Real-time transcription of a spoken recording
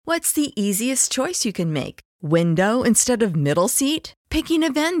What's the easiest choice you can make? Window instead of middle seat? Picking a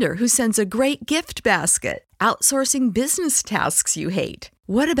vendor who sends a great gift basket? Outsourcing business tasks you hate?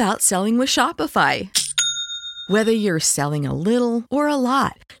 What about selling with Shopify? Whether you're selling a little or a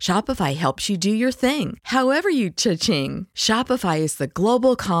lot, Shopify helps you do your thing, however you cha-ching. Shopify is the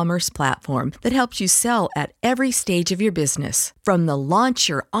global commerce platform that helps you sell at every stage of your business. From the launch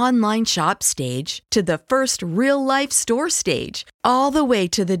your online shop stage to the first real-life store stage, all the way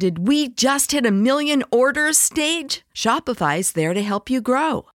to the did we just hit a million orders stage. Shopify's there to help you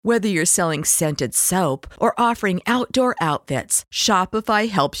grow. Whether you're selling scented soap or offering outdoor outfits, Shopify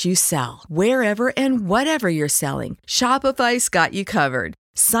helps you sell. Wherever and whatever you're selling, Shopify's got you covered.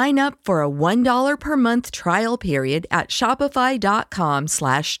 Sign up for a $1 per month trial period at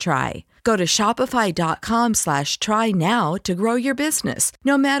shopify.com/try. Go to shopify.com/try now to grow your business,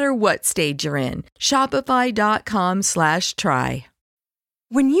 no matter what stage you're in. Shopify.com/try.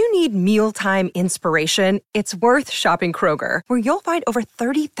 When you need mealtime inspiration, it's worth shopping Kroger, where you'll find over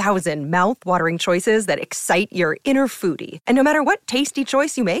 30,000 mouth-watering choices that excite your inner foodie. And no matter what tasty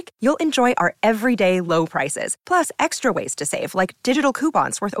choice you make, you'll enjoy our everyday low prices, plus extra ways to save, like digital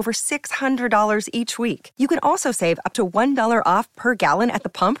coupons worth over $600 each week. You can also save up to $1 off per gallon at the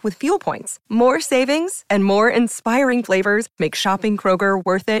pump with fuel points. More savings and more inspiring flavors make shopping Kroger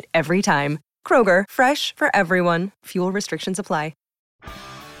worth it every time. Kroger, fresh for everyone. Fuel restrictions apply.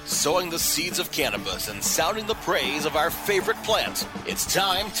 Sowing the seeds of cannabis and sounding the praise of our favorite plant. It's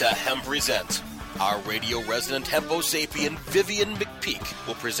time to Hemp Present. Our radio resident hempo sapien Vivian McPeak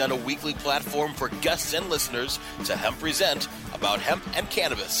will present a weekly platform for guests and listeners to Hemp Present about hemp and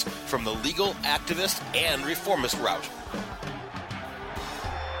cannabis from the legal, activist, and reformist route.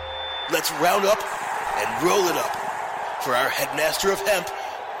 Let's round up and roll it up for our headmaster of hemp,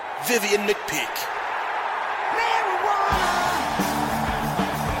 Vivian McPeak.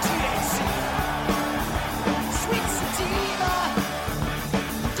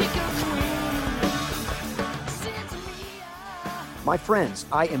 My friends,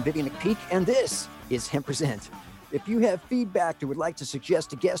 I am Vivian McPeak, and this is Hemp Present. If you have feedback or would like to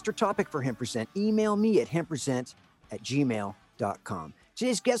suggest a guest or topic for Hemp Present, email me at hemppresent@gmail.com.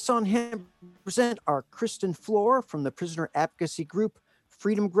 Today's guests on Hemp Present are Kristen Flohr from the prisoner advocacy group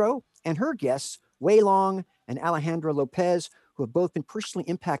Freedom Grow, and her guests, Wei Long and Alejandra Lopez, who have both been personally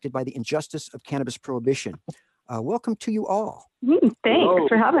impacted by the injustice of cannabis prohibition. Welcome to you all. Thanks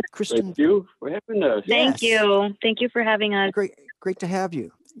for having us. Kristen, thank you for having us. Thank you. Thank you for having us. Great to have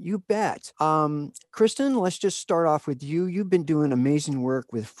you. You bet. Kristen, let's just start off with you. You've been doing amazing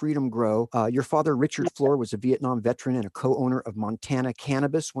work with Freedom Grow. Your father, Richard Flohr, was a Vietnam veteran and a co-owner of Montana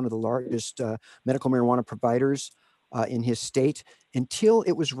Cannabis, one of the largest medical marijuana providers in his state, until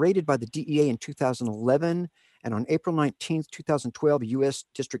it was raided by the DEA in 2011. And on April 19th, 2012, a U.S.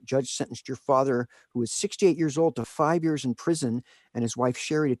 district judge sentenced your father, who was 68 years old, to 5 years in prison, and his wife,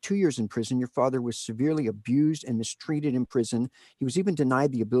 Sherry, to 2 years in prison. Your father was severely abused and mistreated in prison. He was even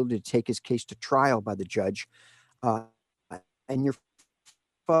denied the ability to take his case to trial by the judge. And your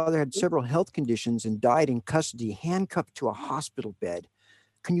father had several health conditions and died in custody, handcuffed to a hospital bed.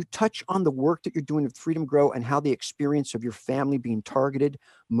 Can you touch on the work that you're doing with Freedom Grow and how the experience of your family being targeted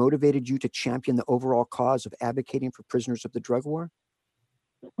motivated you to champion the overall cause of advocating for prisoners of the drug war?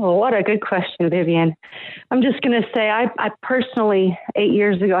 Well, what a good question, Vivian. I'm just going to say I personally, 8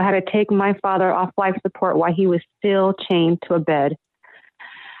 years ago, had to take my father off life support while he was still chained to a bed.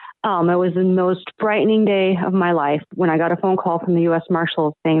 It was the most frightening day of my life when I got a phone call from the U.S.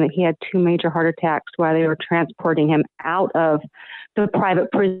 Marshals saying that he had 2 major heart attacks while they were transporting him out of the private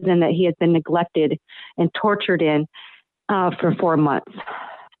prison that he had been neglected and tortured in for 4 months.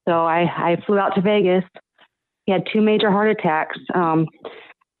 So I flew out to Vegas. He had 2 major heart attacks,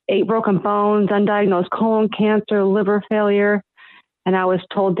 8 broken bones, undiagnosed colon cancer, liver failure, and I was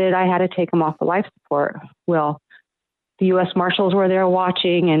told that I had to take him off the life support. Well, the U.S. Marshals were there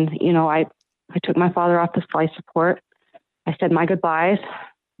watching, and, I took my father off the life support. I said my goodbyes,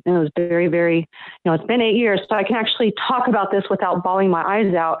 and it was very, very, it's been 8 years, so I can actually talk about this without bawling my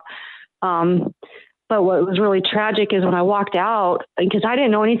eyes out. But what was really tragic is when I walked out, because I didn't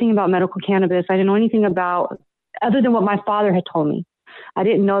know anything about medical cannabis. I didn't know anything about, other than what my father had told me. I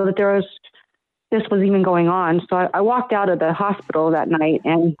didn't know that this was even going on. So I walked out of the hospital that night,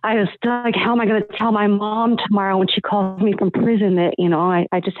 and I was like, how am I going to tell my mom tomorrow when she calls me from prison that,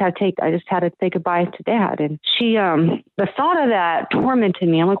 I just had to say goodbye to Dad. And she, the thought of that tormented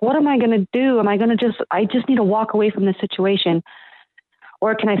me. I'm like, what am I going to do? I just need to walk away from this situation,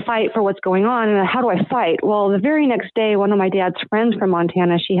 or can I fight for what's going on? And how do I fight? Well, the very next day, one of my dad's friends from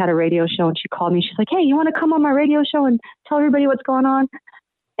Montana, she had a radio show, and she called me. She's like, hey, you want to come on my radio show and tell everybody what's going on?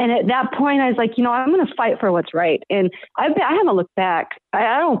 And at that point, I was like, I'm going to fight for what's right. And I haven't looked back.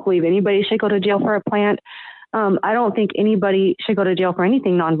 I don't believe anybody should go to jail for a plant. I don't think anybody should go to jail for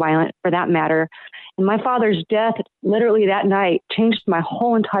anything nonviolent, for that matter. And my father's death, literally that night, changed my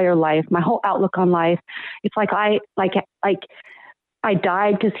whole entire life, my whole outlook on life. It's like I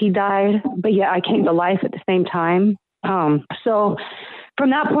died because he died, but yet I came to life at the same time. So from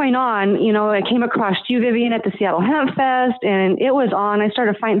that point on, I came across you, Vivian, at the Seattle Hemp Fest, and it was on. I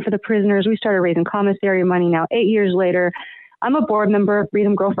started fighting for the prisoners. We started raising commissary money. Now, 8 years later, I'm a board member of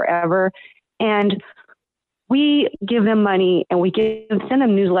Freedom Grow Forever, and we give them money and we send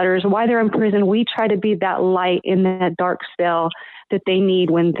them newsletters while they're in prison. We try to be that light in that dark cell that they need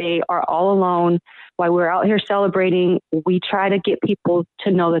when they are all alone. While we're out here celebrating, we try to get people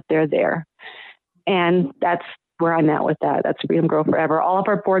to know that they're there. And that's where I'm at with that. That's Freedom Grow Forever. All of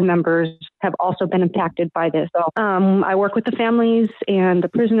our board members have also been impacted by this. So I work with the families and the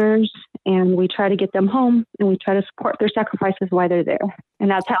prisoners, and we try to get them home, and we try to support their sacrifices while they're there. And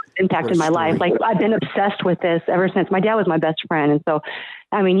that's how it's impacted my life. Like, I've been obsessed with this ever since. My dad was my best friend. And so,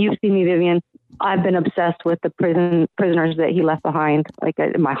 you've seen me, Vivian. I've been obsessed with the prisoners that he left behind. Like,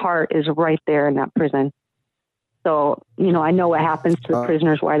 my heart is right there in that prison. So, I know what happens to the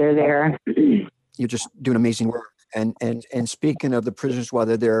prisoners while they're there. You're just doing amazing work. And speaking of the prisoners while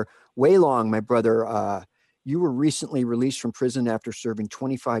they're there, Wei Long, my brother, you were recently released from prison after serving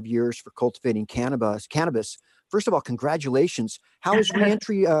 25 years for cultivating cannabis. First of all, congratulations. How is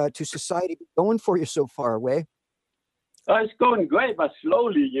reentry to society going for you so far, Wei? It's going great, but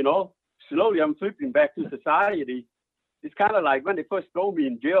slowly, I'm flipping back to society. It's kind of like when they first throw me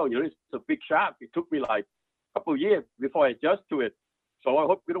in jail, it's a big shock. It took me like a couple of years before I adjust to it. So I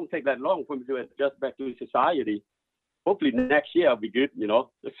hope it don't take that long for me to adjust back to society. Hopefully next year I'll be good,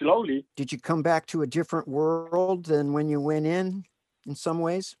 just slowly. Did you come back to a different world than when you went in some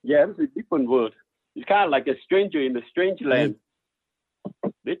ways? Yeah, it's a different world. It's kind of like a stranger in a strange land.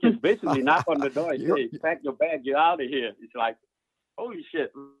 They just basically knock on the door and say, pack your bag, you're out of here. It's like, holy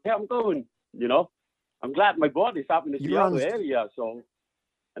shit, where I'm going, I'm glad my body's up in the Seattle area, so,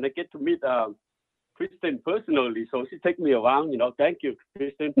 and I get to meet Kristen personally, so she takes me around, Thank you,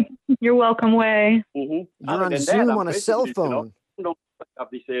 Kristen. You're welcome, Wei. Mm-hmm. You're on Zoom on a cell phone. Don't up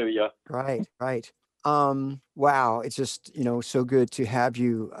this area. Right. Wow, it's just so good to have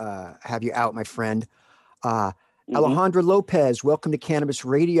you out, my friend. Alejandra Lopez, welcome to Cannabis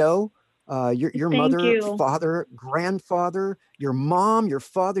Radio. Your mother, father, grandfather, your mom, your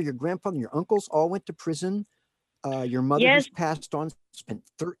father, your grandfather, and your uncles all went to prison. Your mother has passed on, spent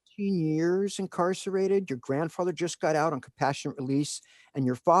 13 years incarcerated. Your grandfather just got out on compassionate release. And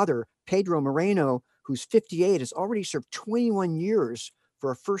your father, Pedro Moreno, who's 58, has already served 21 years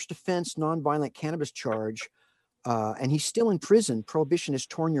for a first offense nonviolent cannabis charge. And he's still in prison. Prohibition has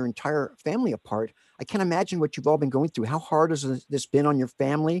torn your entire family apart. I can't imagine what you've all been going through. How hard has this been on your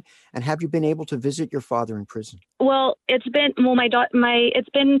family? And have you been able to visit your father in prison? Well, it's been it's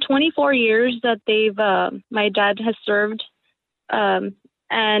been 24 years that my dad has served,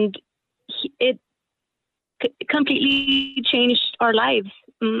 and it completely changed our lives.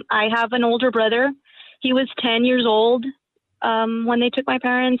 I have an older brother. He was 10 years old when they took my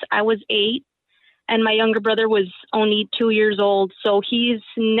parents. I was 8. And my younger brother was only 2 years old. So he's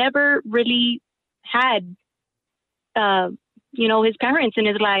never really had, his parents in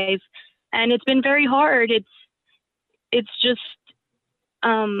his life. And it's been very hard. It's just,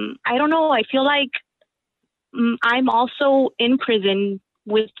 I don't know. I feel like I'm also in prison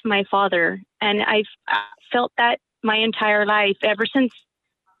with my father. And I've felt that my entire life, ever since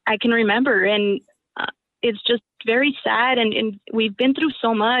I can remember. And it's just very sad. And we've been through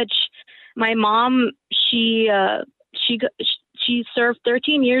so much. My mom, she served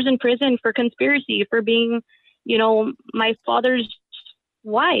 13 years in prison for conspiracy, for being, my father's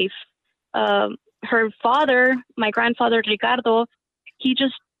wife. Her father, my grandfather, Ricardo, he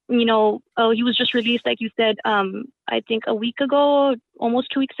just, he was just released, like you said, I think a week ago,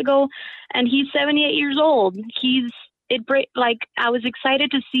 almost 2 weeks ago, and he's 78 years old. I was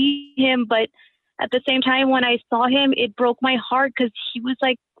excited to see him, but at the same time, when I saw him, it broke my heart because he was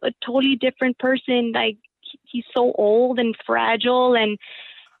like a totally different person. Like, he's so old and fragile. And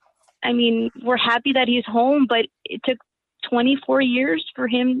I mean, we're happy that he's home, but it took 24 years for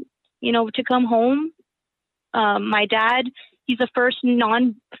him, to come home. My dad, he's a first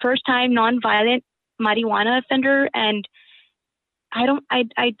time nonviolent marijuana offender. And I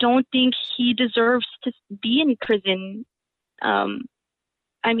don't think he deserves to be in prison.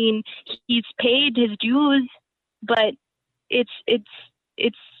 I mean, he's paid his dues, but it's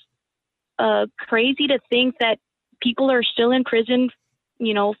crazy to think that people are still in prison,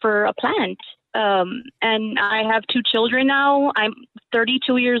 for a plant. And I have 2 children now. I'm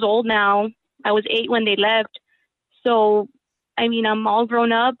 32 years old now. I was 8 when they left. So, I mean, I'm all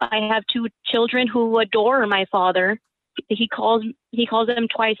grown up. I have 2 children who adore my father. He calls them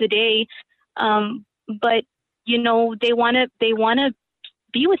twice a day. But, they want to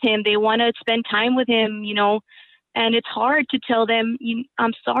be with him. They want to spend time with him, and it's hard to tell them,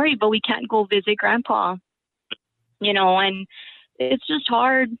 I'm sorry, but we can't go visit grandpa, and it's just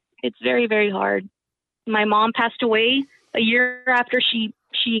hard. It's very, very hard. My mom passed away a year after she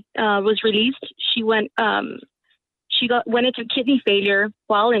was released. She went into kidney failure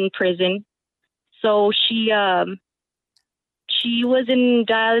while in prison. So she was in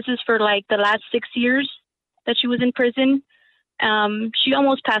dialysis for like the last 6 years that she was in prison. She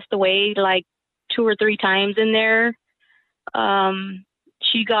almost passed away like 2 or 3 times in there.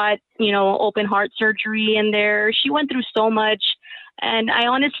 She got, open heart surgery in there. She went through so much. And I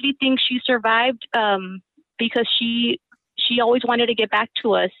honestly think she survived because she always wanted to get back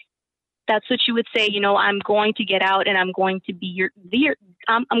to us. That's what she would say, I'm going to get out and I'm going to be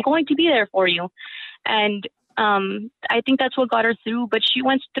I'm going to be there for you. And I think that's what got her through. But she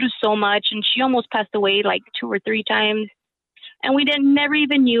went through so much, and she almost passed away like 2 or 3 times. And we never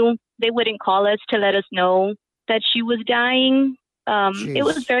even knew. They wouldn't call us to let us know that she was dying. It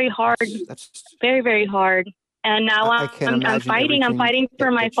was very hard, very, very hard. And now I'm fighting. I'm fighting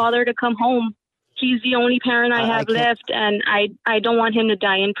for my father to come home. He's the only parent I have left, and I don't want him to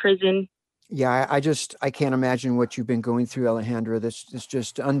die in prison. Yeah, I can't imagine what you've been going through, Alejandra. This is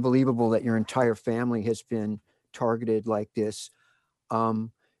just unbelievable that your entire family has been targeted like this.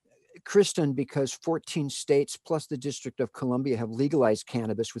 Kristen, because 14 states plus the District of Columbia have legalized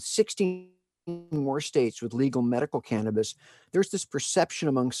cannabis, with 16 more states with legal medical cannabis, there's this perception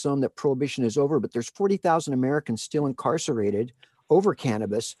among some that prohibition is over, but there's 40,000 Americans still incarcerated over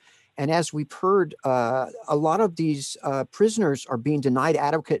cannabis. And as we've heard, a lot of these prisoners are being denied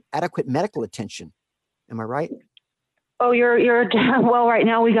adequate medical attention. Am I right? Oh, you're well. Right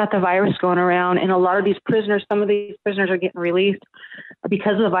now, we got the virus going around, and a lot of these prisoners, some of these prisoners are getting released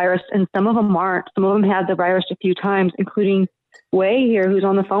because of the virus, and some of them aren't. Some of them had the virus a few times, including Way here, who's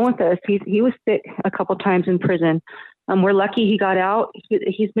on the phone with us. He was sick a couple times in prison. We're lucky he got out.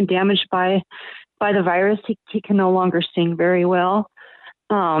 He's been damaged by the virus. He can no longer sing very well.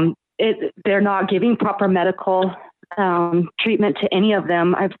 They're not giving proper medical treatment to any of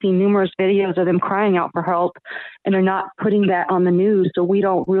them. I've seen numerous videos of them crying out for help, and they're not putting that on the news. So we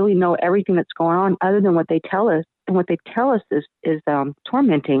don't really know everything that's going on other than what they tell us. And what they tell us is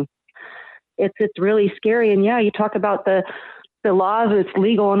tormenting. It's really scary. And yeah, you talk about the laws, it's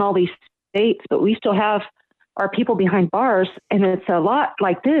legal in all these states, but we still have our people behind bars. And it's a lot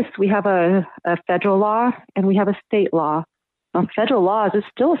like this. We have a federal law and we have a state law. Federal laws is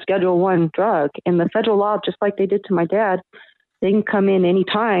still a Schedule I drug. And the federal law, just like they did to my dad, they can come in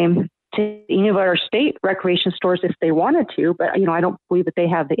anytime to any of our state recreation stores if they wanted to. But, I don't believe that they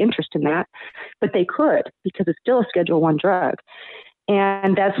have the interest in that. But they could, because it's still a Schedule I drug.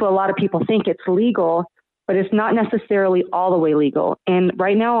 And that's what a lot of people think. It's legal, but it's not necessarily all the way legal. And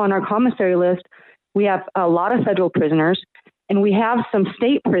right now on our commissary list, we have a lot of federal prisoners, and we have some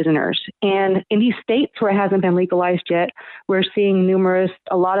state prisoners. And in these states where it hasn't been legalized yet, we're seeing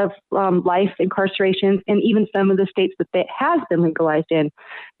a lot of life incarcerations, and even some of the states that it has been legalized in,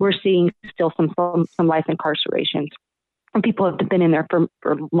 we're seeing still some life incarcerations. And people have been in there for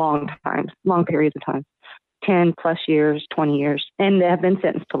long periods of time, 10 plus years, 20 years, and they have been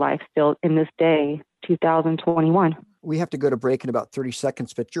sentenced to life still in this day, 2021. We have to go to break in about 30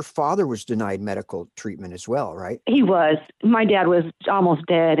 seconds, but your father was denied medical treatment as well, right? He was. My dad was almost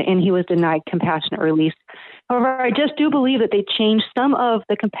dead, and he was denied compassionate release. However, I just do believe that they changed some of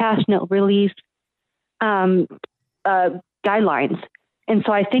the compassionate release guidelines. And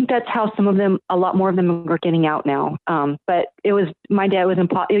so I think that's how a lot more of them are getting out now. But my dad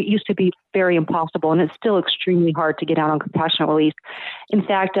it used to be very impossible, and it's still extremely hard to get out on compassionate release. In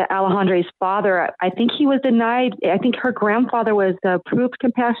fact, Alejandra's father, I think he was denied. I think her grandfather was approved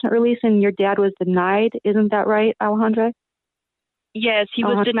compassionate release, and your dad was denied. Isn't that right, Alejandra? Yes, he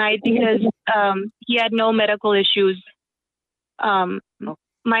was denied because he had no medical issues. My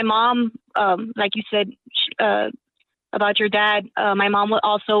mom, like you said, about your dad, my mom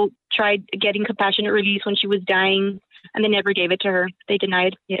also tried getting compassionate release when she was dying, and they never gave it to her. They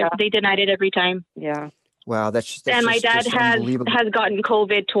denied. Yeah. They denied it every time. Yeah. Wow, that's and my dad has gotten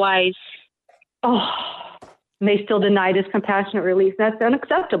COVID twice. Oh, and they still denied his compassionate release. That's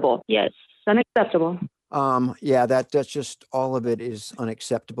unacceptable. Yes, it's unacceptable. Yeah, that's just all of it is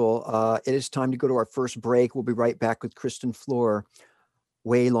unacceptable. It is time to go to our first break. We'll be right back with Kristen Flohr.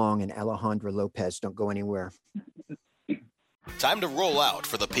 Wei Long and Alejandra Lopez. Don't go anywhere. Time to roll out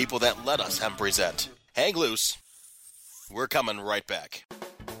for the people that let us hemp present. Hang loose. We're coming right back.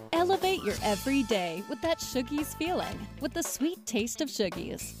 Elevate your everyday with that Shoogies feeling, with the sweet taste of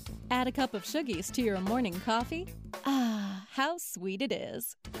Shoogies. Add a cup of Shoogies to your morning coffee. Ah, how sweet it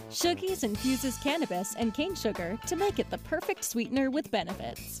is. Shoogies infuses cannabis and cane sugar to make it the perfect sweetener with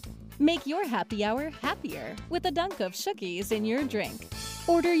benefits. Make your happy hour happier with a dunk of Shoogies in your drink.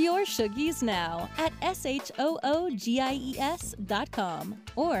 Order your Shoogies now at shoogies.com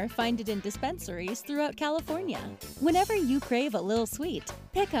or find it in dispensaries throughout California. Whenever you crave a little sweet,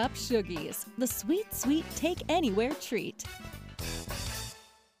 pick up Shoogies, the sweet, sweet take anywhere treat.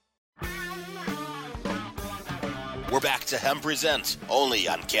 We're back to Hemp Present, only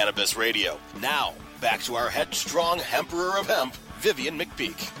on Cannabis Radio. Now, back to our headstrong Emperor of Hemp, Vivian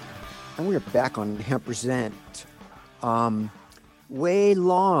McPeak. And we're back on Hemp Present. Wei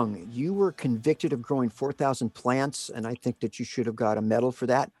Long, you were convicted of growing 4,000 plants, and I think that you should have got a medal for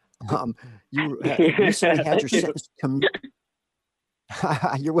that. You recently had your sentence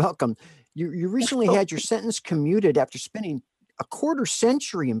You're welcome. You recently had your sentence commuted after spending a quarter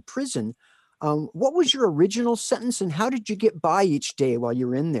century in prison. What was your original sentence, and how did you get by each day while you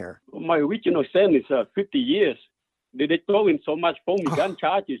were in there? My original sentence is 50 years. They throw in so much phony gun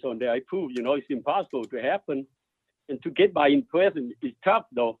charges on there. I proved, it's impossible to happen. And to get by in prison is tough,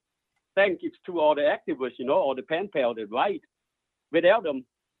 though. Thanks to all the activists, all the pen pals that write. Without them,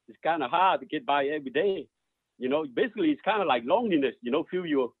 it's kind of hard to get by every day. Basically, it's kind of like loneliness, feel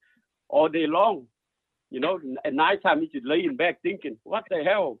you all day long. At nighttime, you just laying back thinking, what the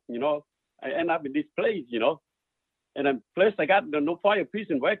hell, I end up in this place, And then plus, I got no prior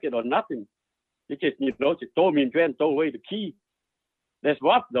prison record or nothing. They just, just throw me in jail and throw away the key. That's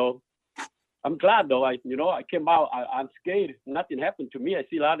rough, though. I'm glad, though. I came out. I'm scared. Nothing happened to me. I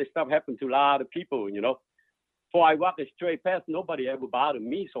see a lot of stuff happen to a lot of people, Before I walk a straight path, nobody ever bothered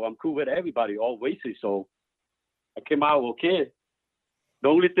me, so I'm cool with everybody, all races. So I came out okay. The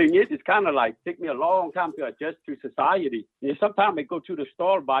only thing is, it's kind of like take me a long time to adjust to society. Sometimes I go to the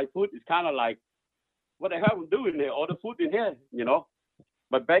store, buy food. It's kind of like, what the hell am I doing there? All the food in here,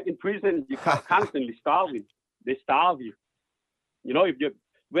 But back in prison, you're constantly starving. They starve you. If you're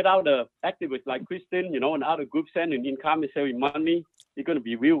without an activist like Kristen, and other groups sending in commissary money, you're going to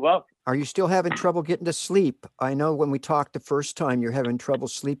be real rough. Are you still having trouble getting to sleep? I know when we talked the first time, you're having trouble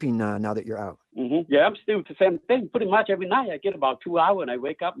sleeping now that you're out. Mm-hmm. Yeah, I'm still the same thing. Pretty much every night I get about 2 hours and I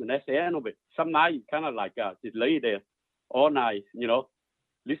wake up and that's the end of it. Some nights you kind of like just lay there all night,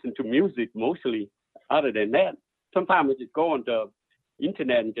 listen to music mostly. Other than that, sometimes I just go on the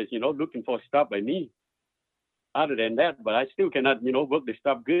internet and just, looking for stuff I need. Other than that, but I still cannot, work the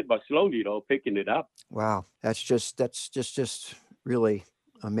stuff good, but slowly, picking it up. Wow. That's just really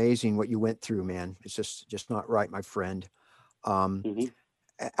amazing what you went through, man. It's just not right, my friend.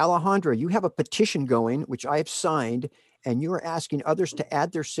 Alejandra, you have a petition going, which I have signed, and you are asking others to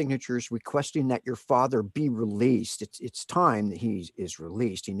add their signatures requesting that your father be released. It's time that he is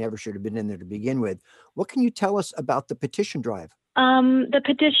released. He never should have been in there to begin with. What can you tell us about the petition drive? The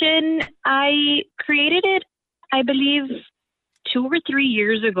petition, I created it, I believe, 2 or 3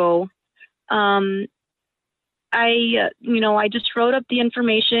 years ago. I just wrote up the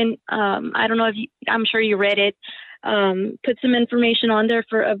information. I don't know if I'm sure you read it. Put some information on there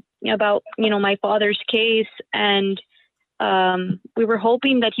about my father's case, and we were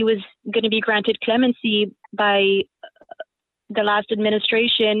hoping that he was going to be granted clemency by the last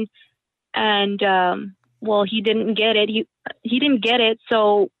administration, and he didn't get it. He didn't get it,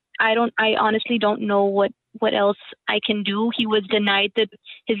 so I honestly don't know what else I can do. He was denied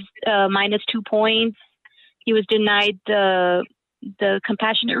his -2 points. He was denied the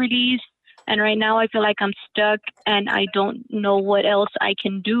compassionate release. And right now I feel like I'm stuck and I don't know what else I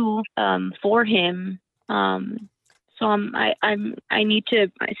can do for him. So I need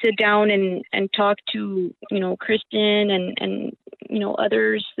to sit down and talk to, Kristen and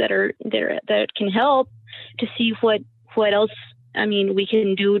others that can help to see what else, we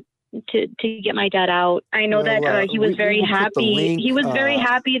can do to get my dad out. I know that he was very happy. He was very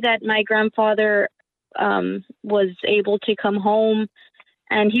happy that my grandfather was able to come home,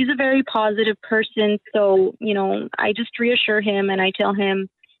 and he's a very positive person. So, I just reassure him and I tell him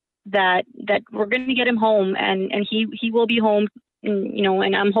that we're going to get him home, and he will be home,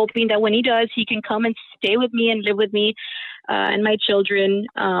 and I'm hoping that when he does, he can come and stay with me and live with me and my children.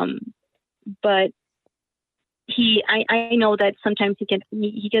 But I know that sometimes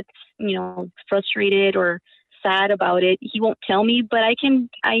he gets frustrated or sad about it. He won't tell me, but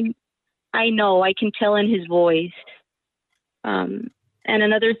I know I can tell in his voice. And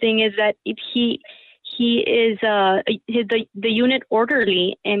another thing is that he is the unit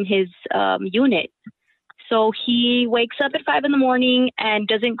orderly in his unit. So he wakes up at 5 a.m. and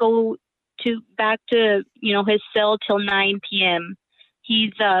doesn't go back to his cell till 9 p.m.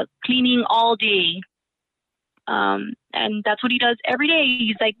 He's cleaning all day. And that's what he does every day.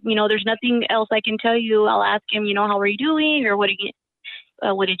 He's like, there's nothing else I can tell you. I'll ask him, how are you doing, or what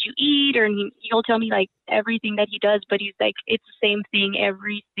did you eat, or he'll tell me like everything that he does. But he's like, it's the same thing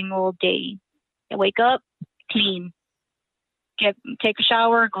every single day. I wake up, clean, take a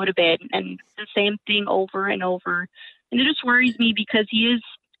shower, go to bed, and the same thing over and over. And it just worries me because he is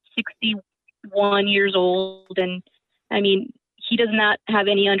 61 years old, and I mean, he does not have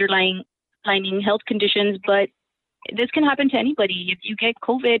any underlying health conditions, but this can happen to anybody. If you get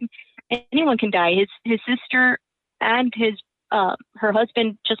COVID, anyone can die. His sister and her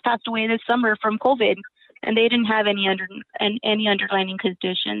husband just passed away this summer from COVID, and they didn't have any underlying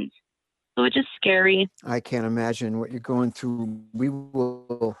conditions. So it's just scary. I can't imagine what you're going through. We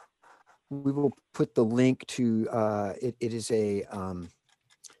will put the link to it is a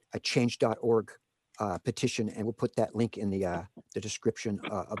change.org petition, and we'll put that link in the description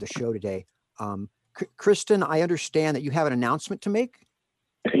of the show today. Kristen, I understand that you have an announcement to make.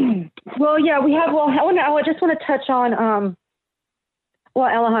 Well, yeah, we have. Well, I just want to touch on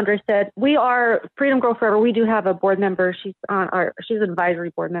what Alejandra said. We are Freedom Grow Forever. We do have a board member. She's an advisory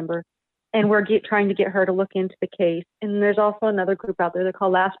board member, and we're trying to get her to look into the case. And there's also another group out there. They're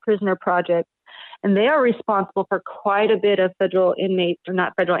called Last Prisoner Project, and they are responsible for quite a bit of federal inmates, or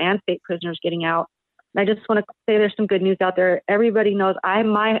not federal and state prisoners, getting out. And I just want to say there's some good news out there. Everybody knows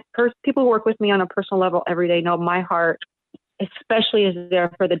people who work with me on a personal level every day know my heart, especially is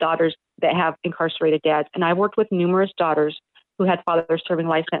there for the daughters that have incarcerated dads. And I've worked with numerous daughters who had fathers serving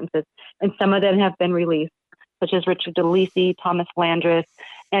life sentences, and some of them have been released, such as Richard DeLisi, Thomas Landris,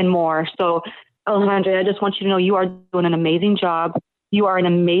 and more. So, Alejandra, I just want you to know you are doing an amazing job. You are an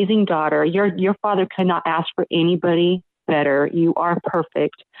amazing daughter. Your father could not ask for anybody better. You are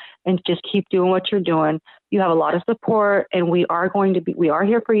perfect, and just keep doing what you're doing. You have a lot of support, and we are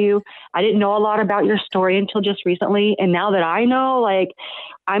here for you. I didn't know a lot about your story until just recently, and now that I know,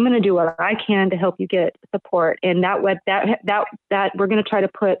 I'm going to do what I can to help you get support. And that we're going to try to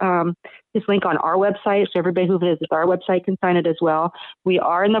put this link on our website, so everybody who visits our website can sign it as well. We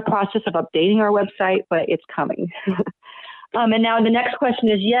are in the process of updating our website, but it's coming. And now the next question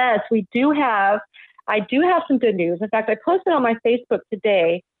is, yes, I do have some good news. In fact, I posted on my Facebook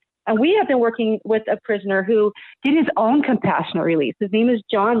today, and we have been working with a prisoner who did his own compassionate release. His name is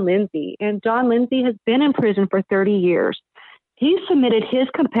John Lindsay, and John Lindsay has been in prison for 30 years. He submitted his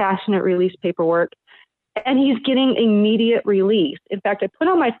compassionate release paperwork, and he's getting immediate release. In fact, I put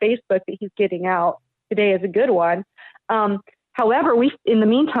on my Facebook that he's getting out today as a good one. However, in the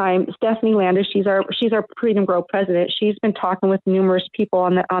meantime, Stephanie Landis, she's our Freedom Grow president. She's been talking with numerous people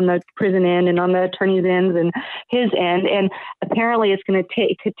on the prison end and on the attorney's ends and his end, and apparently it's going to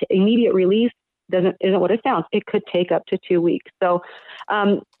take immediate release. Isn't what it sounds. It could take up to 2 weeks. So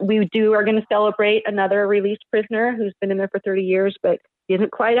we are going to celebrate another released prisoner who's been in there for 30 years, but he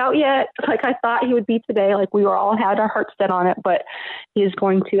isn't quite out yet, like I thought he would be today. Like we all had our hearts set on it, but he's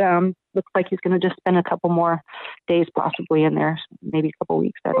going to looks like he's going to just spend a couple more days possibly in there, maybe a couple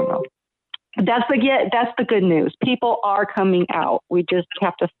weeks. I don't know. That's the good news. People are coming out. We just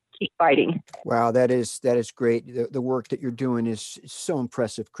have to keep fighting. Wow, that is great. The work that you're doing is so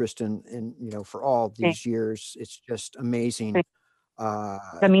impressive, Kristen. And for all these years, it's just amazing.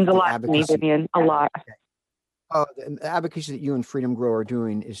 That means a lot to me, Vivian. A lot. Oh, the advocacy that you and Freedom Grow are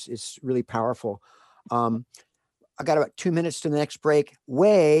doing is really powerful. I got about 2 minutes to the next break.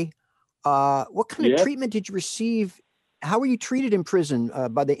 Wei, what kind of treatment did you receive? How were you treated in prison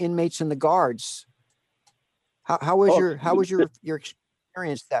by the inmates and the guards? How was your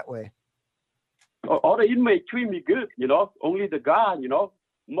experience that way? All the inmates treat me good, Only the guard,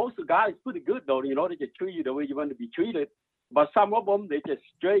 most of the guys pretty good though. They just treat you the way you want to be treated. But some of them, they just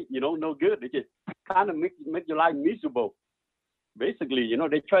straight, no good. They just kind of make your life miserable. Basically,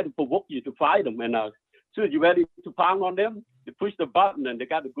 they try to provoke you to fight them. And as soon as you're ready to pound on them, they push the button and they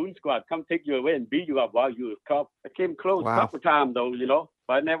got the goon squad come take you away and beat you up while you're a cop. I came close a couple times though,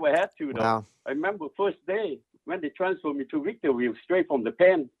 but I never had to though. Wow. I remember first day when they transferred me to Victorville straight from the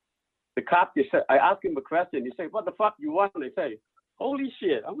pen. The cop, I asked him a question. He said, "What the fuck you want?" They say, "Holy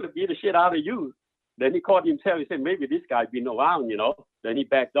shit, I'm going to beat the shit out of you." Then he called himself. He said, "Maybe this guy been around, Then he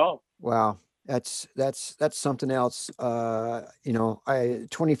backed off. Wow. That's something else.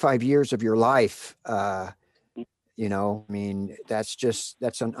 25 years of your life, that's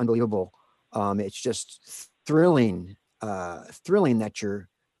unbelievable. It's just thrilling thrilling that you're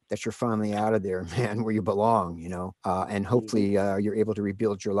finally out of there, man, where you belong, you know, and hopefully you're able to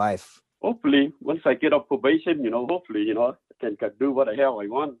rebuild your life. Hopefully, once I get off probation, you know, hopefully, you know, I can do what the hell I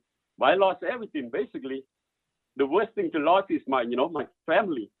want. But I lost everything, basically. The worst thing to lose is my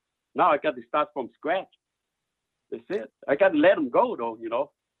family. Now I got to start from scratch. That's it. I got to let them go, though, you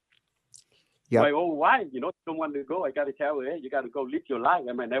know. Yep. My old wife, you know, don't want to go. I got to tell her, hey, you got to go live your life.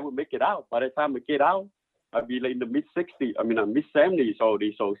 I might never make it out. By the time I get out, I'll be like in the mid-60s. I mean, I'm mid-70s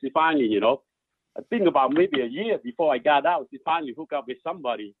already. So she finally, you know, I think about maybe a year before I got out, she finally hooked up with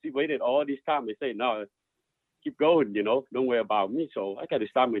somebody. She waited all this time. They say, no, keep going, you know, don't worry about me. So I got to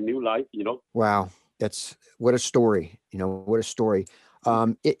start my new life, you know. Wow. That's what a story, you know, what a story.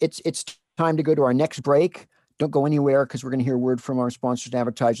 It's time to go to our next break. Don't go anywhere because we're going to hear a word from our sponsors and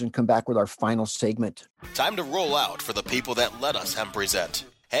advertisers and come back with our final segment. Time to roll out for the people that let us Hemp Present.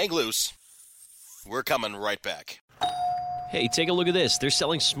 Hang loose. We're coming right back. Hey, take a look at this. They're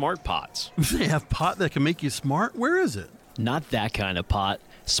selling smart pots. They have pot that can make you smart? Where is it? Not that kind of pot.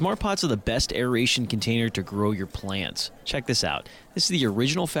 Smart pots are the best aeration container to grow your plants. Check this out. This is the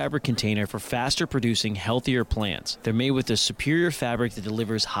original fabric container for faster producing, healthier plants. They're made with a superior fabric that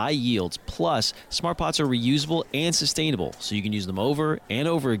delivers high yields. Plus, smart pots are reusable and sustainable, so you can use them over and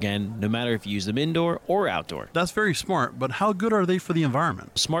over again, no matter if you use them indoor or outdoor. That's very smart, but how good are they for the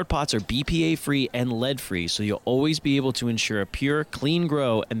environment? Smart pots are BPA-free and lead-free, so you'll always be able to ensure a pure, clean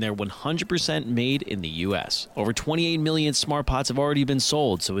grow, and they're 100% made in the U.S. Over 28 million smart pots have already been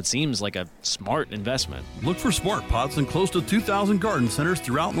sold, so it seems like a smart investment. Look for smart pots in close to 2,000 garden centers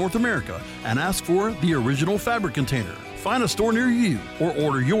throughout North America and ask for the original fabric container. Find a store near you or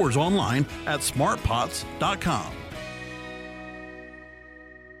order yours online at smartpots.com.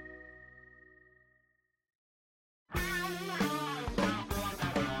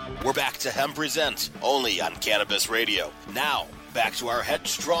 We're back to Hemp Present, only on Cannabis Radio. Now, back to our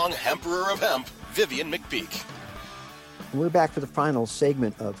headstrong Emperor of Hemp, Vivian McPeak. We're back for the final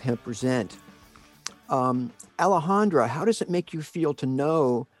segment of Hemp Present. Alejandra, how does it make you feel to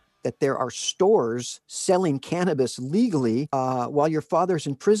know that there are stores selling cannabis legally while your father's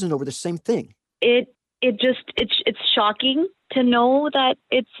in prison over the same thing? It's shocking to know that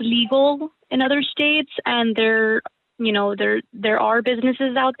it's legal in other states, and there are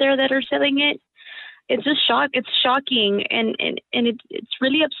businesses out there that are selling it. It's shocking, and it's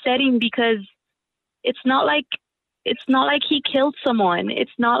really upsetting because it's not like he killed someone.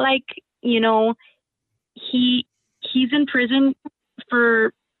 It's not like, you know, he's in prison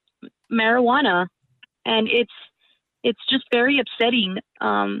for marijuana, and it's just very upsetting.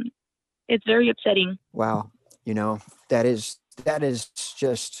 It's very upsetting. Wow. You know, that is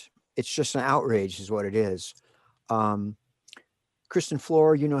just, it's just an outrage is what it is. Kristen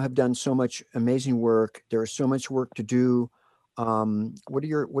Flor, you know, have done so much amazing work. There is so much work to do. What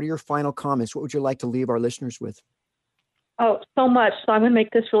are your final comments? What would you like to leave our listeners with? Oh, so much. So I'm going to make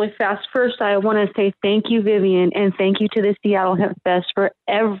this really fast. First, I want to say thank you, Vivian, and thank you to the Seattle Hemp Fest for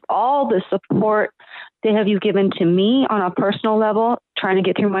all the support they have you given to me on a personal level, trying to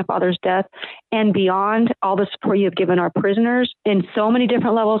get through my father's death, and beyond all the support you have given our prisoners in so many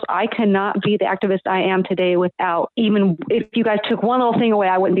different levels. I cannot be the activist I am today without, even if you guys took one little thing away,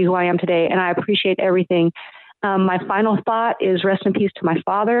 I wouldn't be who I am today. And I appreciate everything. My final thought is rest in peace to my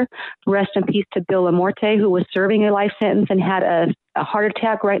father. Rest in peace to Bill Lamorte, who was serving a life sentence and had a heart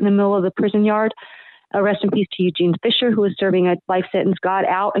attack right in the middle of the prison yard. Rest in peace to Eugene Fisher, who was serving a life sentence, got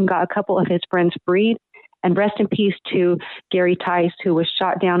out and got a couple of his friends freed. And rest in peace to Gary Tice, who was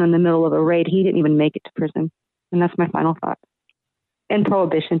shot down in the middle of a raid. He didn't even make it to prison. And that's my final thought. And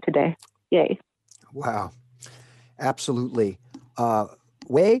prohibition today. Yay. Wow. Absolutely.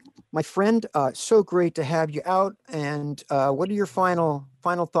 Wei, my friend, so great to have you out. And what are your final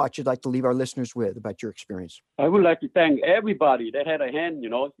thoughts you'd like to leave our listeners with about your experience? I would like to thank everybody that had a hand, you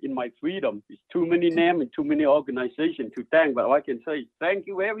know, in my freedom. It's too many names and too many organizations to thank, but I can say thank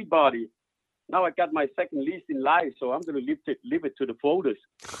you, everybody. Now I got my second lease in life, so I'm going to live it to the fullest.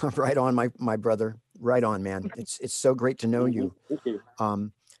 Right on, my brother. Right on, man. It's so great to know you. Thank you.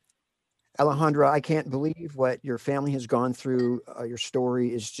 Alejandra, I can't believe what your family has gone through. Your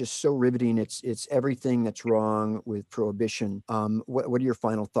story is just so riveting. It's everything that's wrong with prohibition. What are your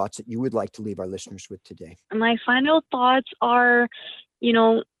final thoughts that you would like to leave our listeners with today? My final thoughts are, you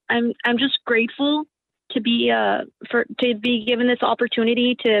know, I'm just grateful to be given this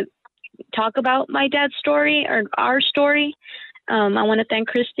opportunity to talk about my dad's story or our story. I want to thank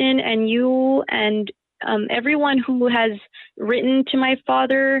Kristen and you and everyone who has written to my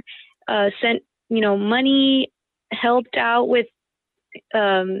father, sent, you know, money, helped out with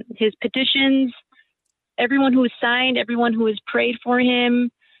his petitions. everyone who signed, everyone who has prayed for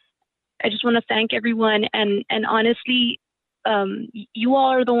him. I just want to thank everyone. And honestly, you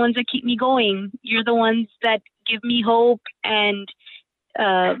all are the ones that keep me going. You're the ones that give me hope and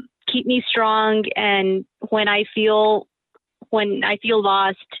keep me strong. And when I feel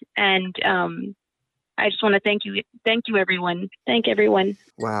lost, and I just want to thank you, everyone. Thank everyone.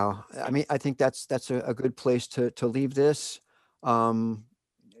 Wow. I mean, I think that's a good place to leave this.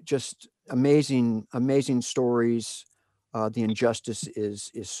 Just amazing stories. The injustice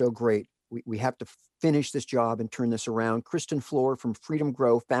is so great. We have to finish this job and turn this around. Kristen Floor from Freedom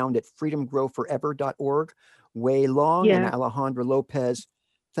Grow, found at freedomgrowforever.org. Wei Long and Alejandra Lopez,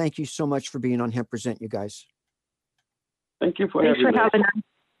 thank you so much for being on Hemp Present, you guys. Thank you for having us.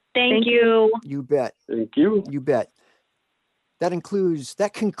 Thank you. You bet. Thank you. You bet. That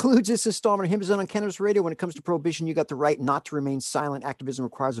concludes this installment of Hemp Present on Cannabis Radio. When it comes to prohibition, you got the right not to remain silent. Activism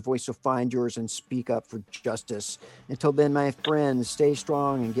requires a voice, so find yours and speak up for justice. Until then, my friends, stay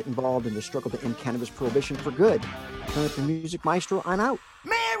strong and get involved in the struggle to end cannabis prohibition for good. Turn up the music, maestro. I'm out.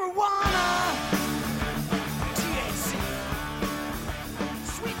 Marijuana, THC,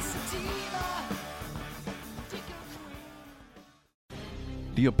 sweet sativa.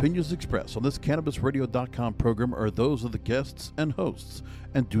 The opinions expressed on this CannabisRadio.com program are those of the guests and hosts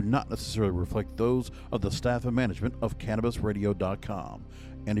and do not necessarily reflect those of the staff and management of CannabisRadio.com.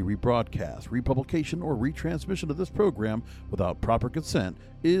 Any rebroadcast, republication, or retransmission of this program without proper consent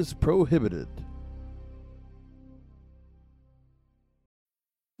is prohibited.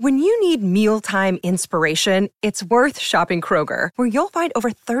 When you need mealtime inspiration, it's worth shopping Kroger, where you'll find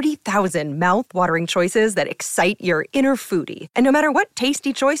over 30,000 mouth-watering choices that excite your inner foodie. And no matter what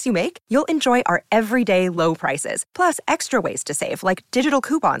tasty choice you make, you'll enjoy our everyday low prices, plus extra ways to save, like digital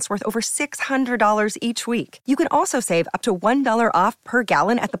coupons worth over $600 each week. You can also save up to $1 off per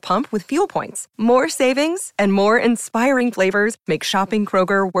gallon at the pump with fuel points. More savings and more inspiring flavors make shopping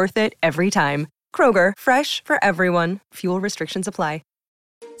Kroger worth it every time. Kroger, fresh for everyone. Fuel restrictions apply.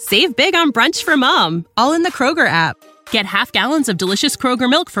 Save big on brunch for mom, all in the Kroger app. Get half gallons of delicious Kroger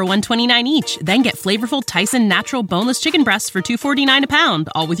milk for $1.29 each. Then get flavorful Tyson natural boneless chicken breasts for $2.49 a pound,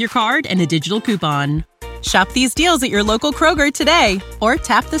 all with your card and a digital coupon. Shop these deals at your local Kroger today, or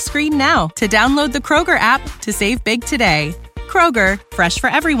tap the screen now to download the Kroger app to save big today. Kroger, fresh for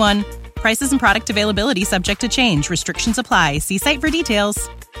everyone. Prices and product availability subject to change. Restrictions apply. See site for details.